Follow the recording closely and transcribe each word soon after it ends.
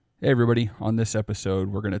Hey everybody, on this episode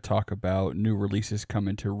we're going to talk about new releases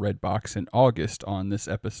coming to Redbox in August on this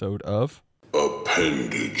episode of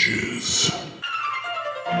APPendages.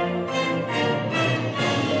 Wanna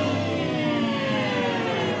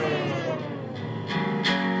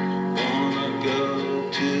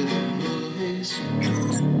go to the movies?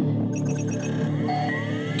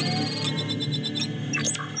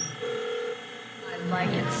 I like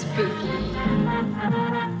it spooky.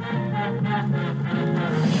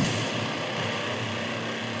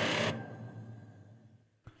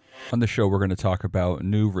 On the show, we're going to talk about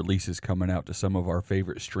new releases coming out to some of our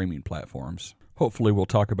favorite streaming platforms. Hopefully, we'll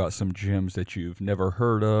talk about some gems that you've never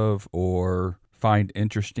heard of or find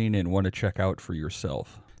interesting and want to check out for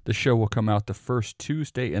yourself. The show will come out the first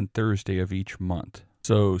Tuesday and Thursday of each month.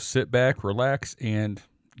 So sit back, relax, and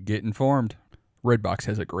get informed. Redbox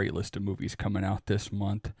has a great list of movies coming out this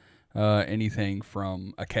month. Anything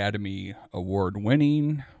from Academy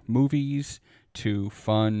Award-winning movies to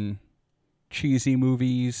fun, cheesy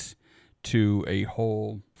movies to a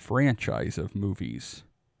whole franchise of movies.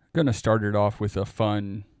 Gonna start it off with a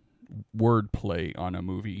fun wordplay on a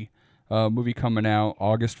movie. Movie coming out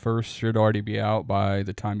August 1st, should already be out by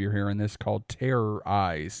the time you're hearing this, called Terror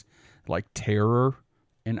Eyes. Like terror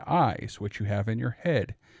and eyes, which you have in your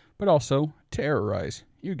head, but also terrorize.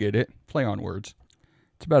 You get it. Play on words.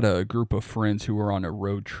 It's about a group of friends who are on a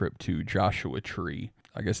road trip to Joshua Tree.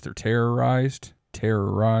 I guess they're terrorized,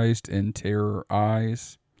 and terror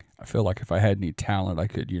eyes. I feel like if I had any talent, I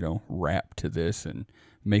could, rap to this and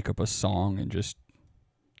make up a song and just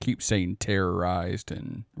keep saying terrorized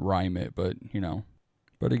and rhyme it, but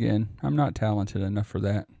again, I'm not talented enough for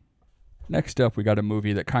that. Next up, we got a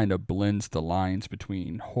movie that kind of blends the lines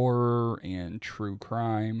between horror and true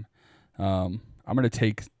crime. I'm going to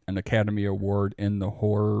take an Academy Award in the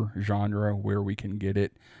horror genre where we can get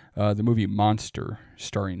it. The movie Monster,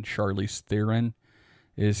 starring Charlize Theron,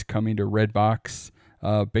 is coming to Redbox.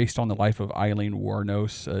 Based on the life of Eileen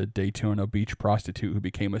Wuornos, a Daytona Beach prostitute who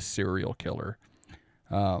became a serial killer.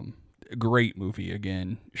 Great movie,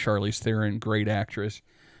 again. Charlize Theron, great actress.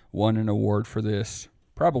 Won an award for this.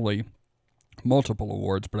 Probably multiple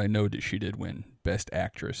awards, but I know that she did win Best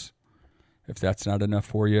Actress. If that's not enough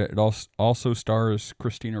for you, it also stars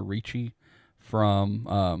Christina Ricci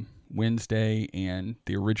from Wednesday and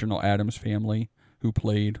the original Addams Family, who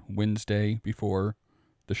played Wednesday before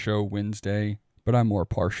the show Wednesday. But I'm more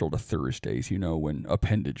partial to Thursdays, when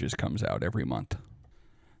APPendages comes out every month.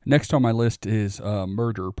 Next on my list is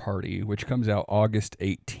Murder Party, which comes out August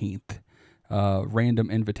 18th. Random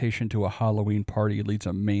invitation to a Halloween party leads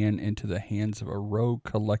a man into the hands of a rogue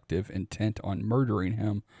collective intent on murdering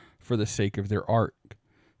him for the sake of their art,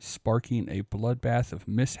 sparking a bloodbath of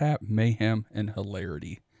mishap, mayhem, and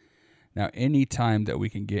hilarity. Now, any time that we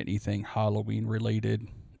can get anything Halloween related,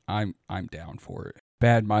 I'm down for it.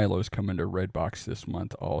 Bad Milo's coming to Redbox this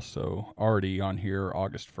month also. Already on here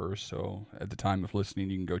August 1st, so at the time of listening,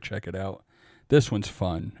 you can go check it out. This one's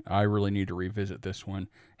fun. I really need to revisit this one.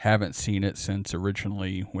 Haven't seen it since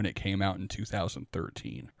originally when it came out in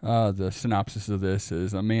 2013. The synopsis of this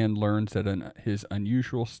is a man learns that his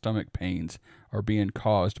unusual stomach pains are being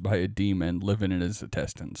caused by a demon living in his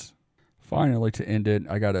intestines. Finally, to end it,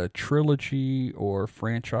 I got a trilogy or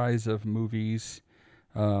franchise of movies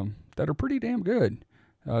that are pretty damn good.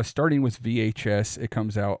 Starting with VHS, it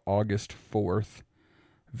comes out August 4th.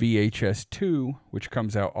 VHS 2, which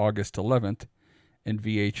comes out August 11th. And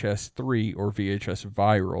VHS 3, or VHS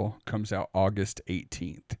Viral, comes out August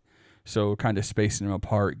 18th. So kind of spacing them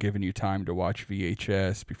apart, giving you time to watch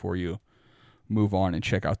VHS before you move on and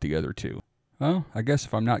check out the other two. Well, I guess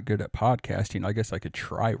if I'm not good at podcasting, I guess I could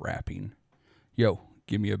try rapping. Yo,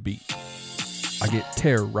 give me a beat. I get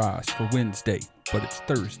terrorized for Wednesday, but it's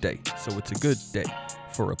Thursday, so it's a good day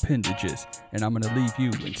for appendages, and I'm gonna leave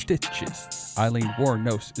you in stitches. Eileen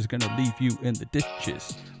Wuornos is gonna leave you in the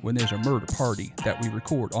ditches when there's a murder party that we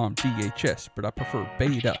record on VHS, but I prefer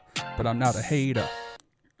beta, but I'm not a hater.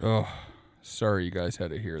 Oh, sorry you guys had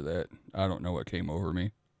to hear that. I don't know what came over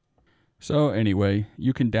me. So anyway,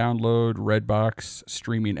 you can download Redbox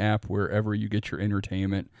streaming app wherever you get your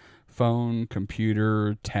entertainment. Phone,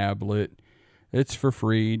 computer, tablet. It's for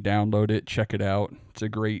free. Download it. Check it out. It's a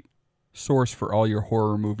great source for all your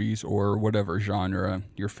horror movies or whatever genre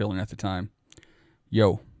you're feeling at the time.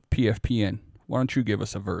 Yo, PFPN, why don't you give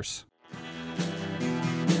us a verse?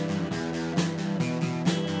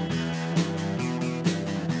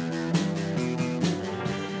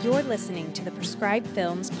 You're listening to the Prescribed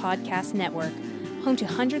Films Podcast Network, home to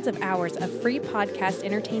hundreds of hours of free podcast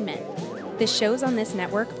entertainment. The shows on this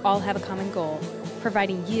network all have a common goal: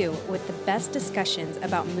 providing you with the best discussions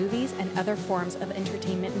about movies and other forms of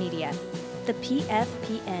entertainment media. forget, the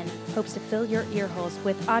PFPN hopes to fill your earholes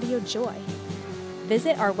with audio joy.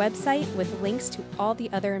 Visit our website with links to all the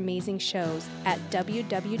other amazing shows at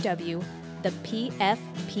www.thepfpn.com.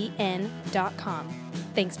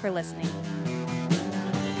 Thanks for listening.